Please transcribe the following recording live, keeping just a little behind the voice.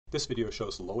This video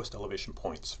shows the lowest elevation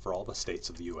points for all the states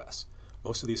of the U.S.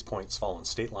 Most of these points fall on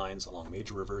state lines along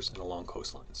major rivers and along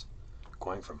coastlines.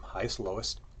 Going from highest to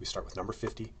lowest, we start with number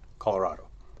 50, Colorado,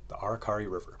 the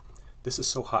Aracari River. This is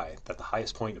so high that the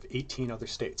highest point of 18 other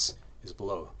states is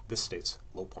below this state's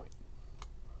low point.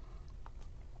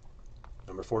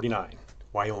 Number 49,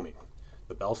 Wyoming,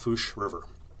 the Belle Fourche River.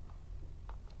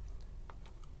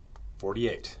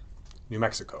 48, New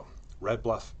Mexico, Red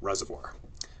Bluff Reservoir.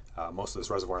 Most of this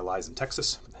reservoir lies in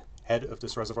Texas. The head of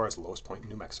this reservoir is the lowest point in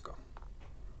New Mexico.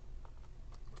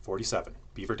 47,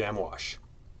 Beaver Dam Wash.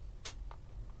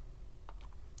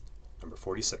 Number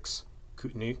 46,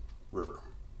 Kootenai River.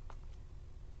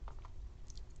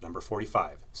 Number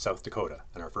 45, South Dakota,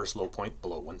 and our first low point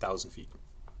below 1,000 feet.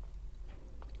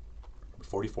 Number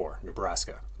 44,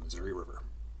 Nebraska, Missouri River.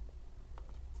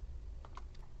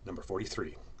 Number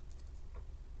 43,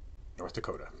 North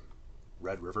Dakota,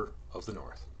 Red River of the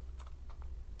North.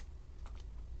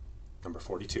 Number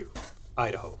 42,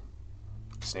 Idaho,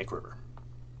 Snake River.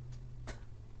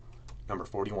 Number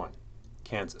 41,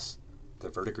 Kansas, the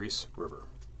Verdigris River.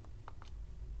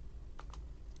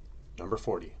 Number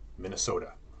 40,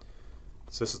 Minnesota.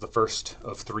 So this is the first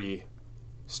of 3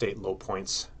 state low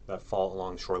points that fall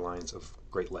along shorelines of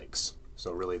Great Lakes.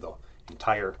 So really the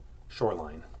entire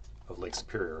shoreline of Lake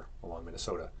Superior along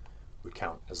Minnesota would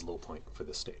count as a low point for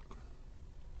this state.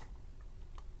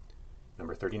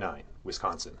 Number 39,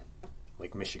 Wisconsin,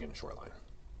 Lake Michigan shoreline.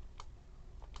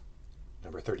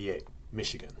 Number 38,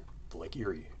 Michigan, the Lake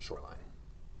Erie shoreline.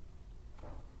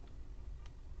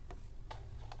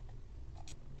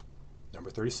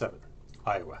 Number 37,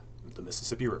 Iowa, the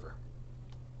Mississippi River.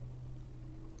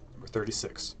 Number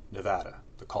 36, Nevada,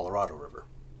 the Colorado River.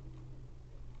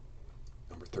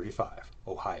 Number 35,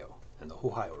 Ohio, and the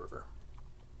Ohio River.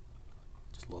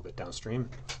 Just a little bit downstream,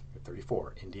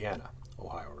 34, Indiana,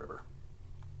 Ohio River.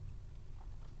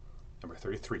 Number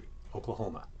 33,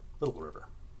 Oklahoma, Little River.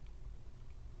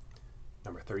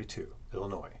 Number 32,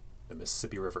 Illinois, the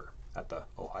Mississippi River at the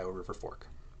Ohio River Fork.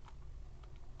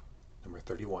 Number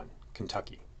 31,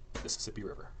 Kentucky, Mississippi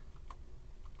River.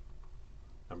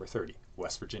 Number 30,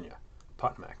 West Virginia,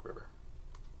 Potomac River.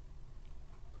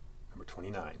 Number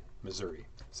 29, Missouri,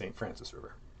 St. Francis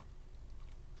River.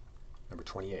 Number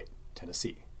 28,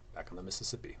 Tennessee, back on the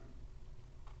Mississippi.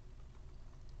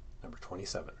 Number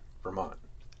 27, Vermont,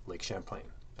 Lake Champlain,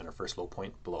 and our first low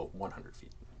point below 100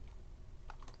 feet.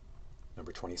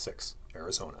 Number 26,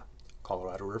 Arizona,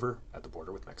 Colorado River at the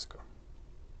border with Mexico.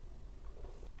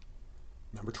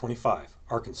 Number 25,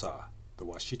 Arkansas, the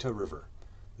Washita River.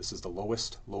 This is the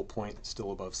lowest low point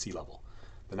still above sea level.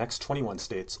 The next 21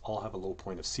 states all have a low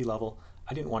point of sea level.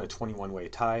 I didn't want a 21-way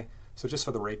tie, so just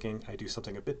for the raking, I do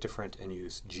something a bit different and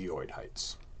use geoid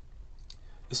heights.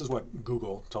 This is what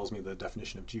Google tells me the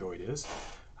definition of geoid is.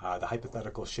 The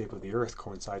hypothetical shape of the Earth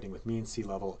coinciding with mean sea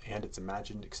level and its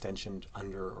imagined extension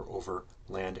under or over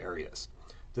land areas.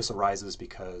 This arises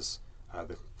because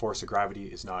the force of gravity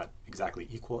is not exactly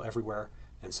equal everywhere,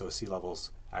 and so sea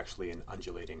level's actually an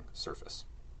undulating surface.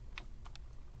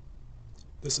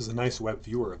 This is a nice web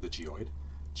viewer of the geoid.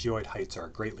 Geoid heights are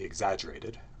greatly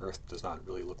exaggerated. Earth does not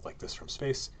really look like this from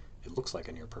space. It looks like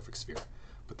a near perfect sphere,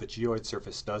 but the geoid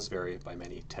surface does vary by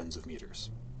many tens of meters.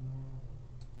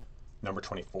 Number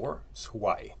 24 is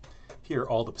Hawaii. Here,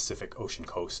 all the Pacific Ocean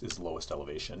coast is the lowest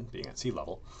elevation, being at sea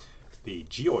level. The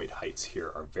geoid heights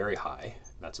here are very high.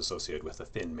 That's associated with a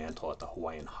thin mantle at the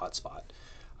Hawaiian hotspot.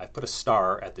 I've put a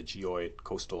star at the geoid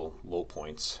coastal low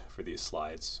points for these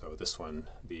slides. So this one,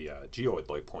 the geoid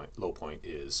low point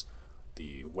is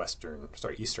the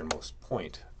easternmost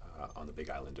point on the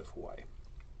big island of Hawaii.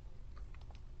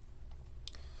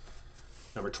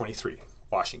 Number 23,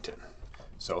 Washington.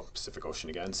 So Pacific Ocean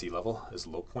again, sea level is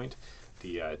the low point.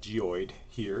 The geoid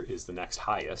here is the next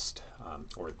highest,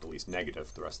 or at least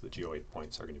negative. The rest of the geoid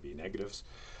points are going to be negatives.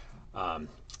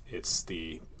 It's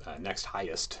the next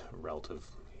highest relative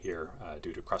here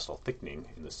due to crustal thickening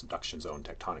in the subduction zone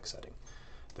tectonic setting.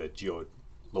 The geoid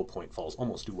low point falls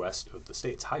almost due west of the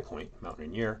state's high point, Mount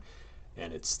Rainier,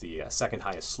 and it's the second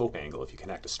highest slope angle if you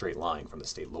connect a straight line from the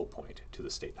state low point to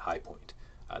the state high point.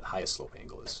 The highest slope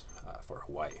angle is for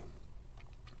Hawaii.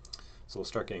 So we'll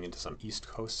start getting into some East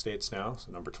Coast states now.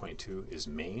 So number 22 is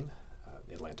Maine,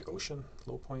 the Atlantic Ocean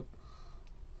low point.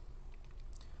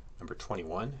 Number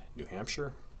 21, New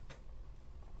Hampshire.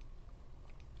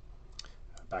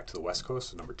 Back to the West Coast,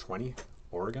 so number 20,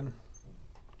 Oregon.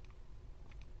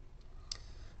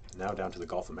 And now down to the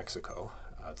Gulf of Mexico.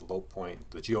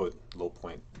 The geoid low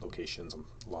point locations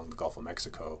along the Gulf of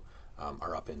Mexico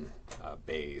are up in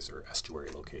bays or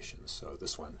estuary locations. So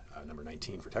this one, number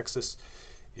 19 for Texas,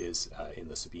 is in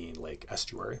the Sabine Lake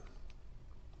estuary.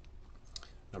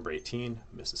 Number 18,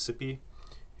 Mississippi.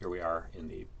 Here we are in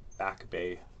the Back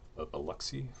Bay of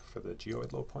Biloxi for the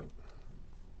geoid low point.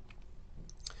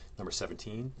 Number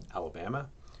 17, Alabama,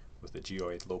 with the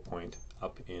geoid low point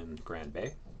up in Grand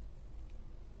Bay.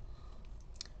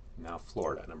 Now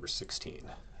Florida, number 16,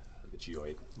 the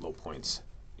geoid low points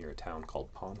near a town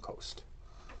called Palm Coast.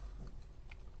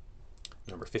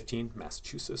 Number 15,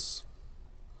 Massachusetts.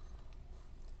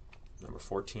 Number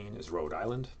 14 is Rhode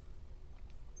Island.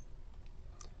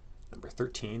 Number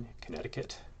 13,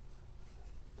 Connecticut,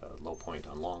 the low point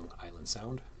on Long Island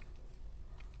Sound.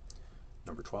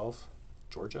 Number 12,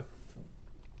 Georgia.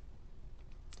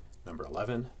 Number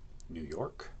 11, New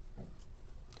York.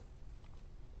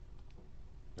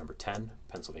 Number 10,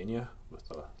 Pennsylvania, with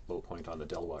the low point on the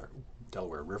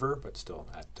Delaware River, but still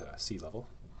at sea level.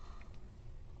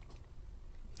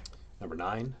 Number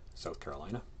 9, South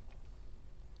Carolina.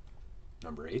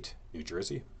 Number 8, New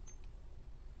Jersey.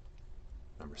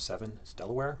 Number 7 is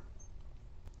Delaware.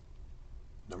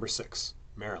 Number 6,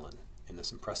 Maryland, in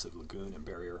this impressive lagoon and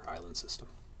barrier island system.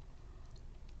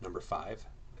 Number 5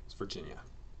 is Virginia.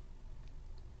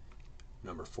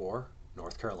 Number 4,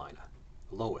 North Carolina,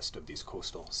 the lowest of these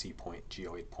coastal sea point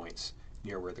geoid points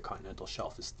near where the continental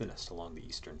shelf is thinnest along the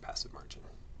eastern passive margin.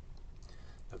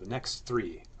 Now the next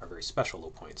 3 are very special low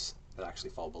points that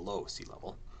actually fall below sea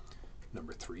level.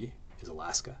 Number 3 is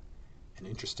Alaska, an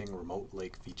interesting remote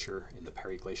lake feature in the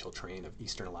periglacial terrain of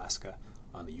eastern Alaska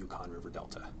on the Yukon River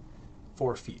Delta,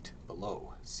 4 feet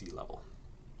below sea level.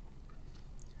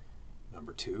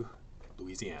 Number 2,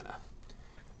 Louisiana,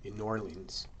 in New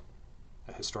Orleans,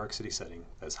 a historic city setting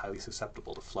that is highly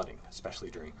susceptible to flooding,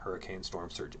 especially during hurricane storm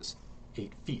surges,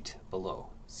 8 feet below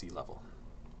sea level.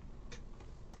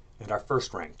 And our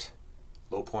first ranked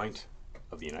low point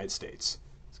of the United States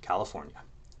is California,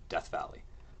 Death Valley,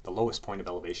 the lowest point of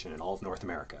elevation in all of North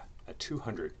America at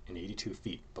 282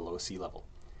 feet below sea level,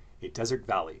 a desert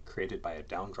valley created by a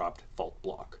downdropped fault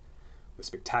block with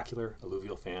spectacular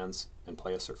alluvial fans and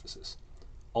playa surfaces.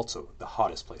 Also the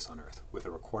hottest place on Earth, with a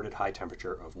recorded high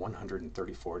temperature of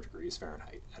 134 degrees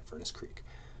Fahrenheit at Furnace Creek,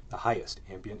 the highest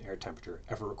ambient air temperature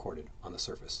ever recorded on the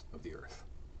surface of the Earth.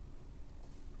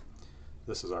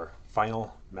 This is our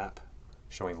final map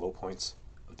showing low points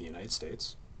of the United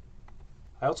States.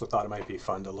 I also thought it might be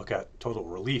fun to look at total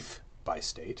relief by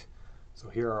state. So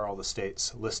here are all the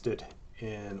states listed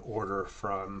in order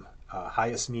from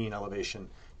highest mean elevation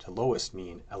to lowest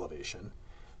mean elevation.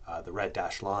 The red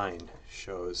dashed line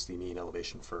shows the mean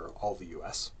elevation for all the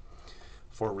US.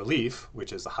 For relief,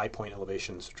 which is the high point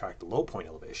elevation subtract the low point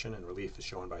elevation, and relief is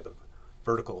shown by the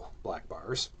vertical black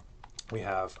bars, we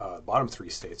have bottom 3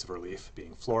 states of relief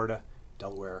being Florida,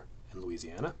 Delaware, and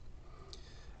Louisiana.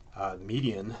 The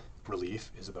median relief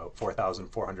is about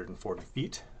 4,440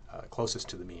 feet. Closest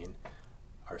to the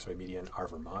median are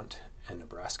Vermont and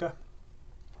Nebraska.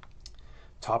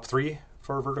 Top 3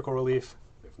 for vertical relief,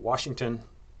 we have Washington,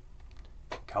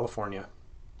 California,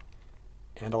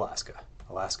 and Alaska.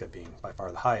 Alaska being by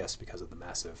far the highest because of the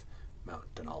massive Mount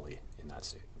Denali in that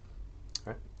state.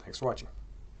 All right, thanks for watching.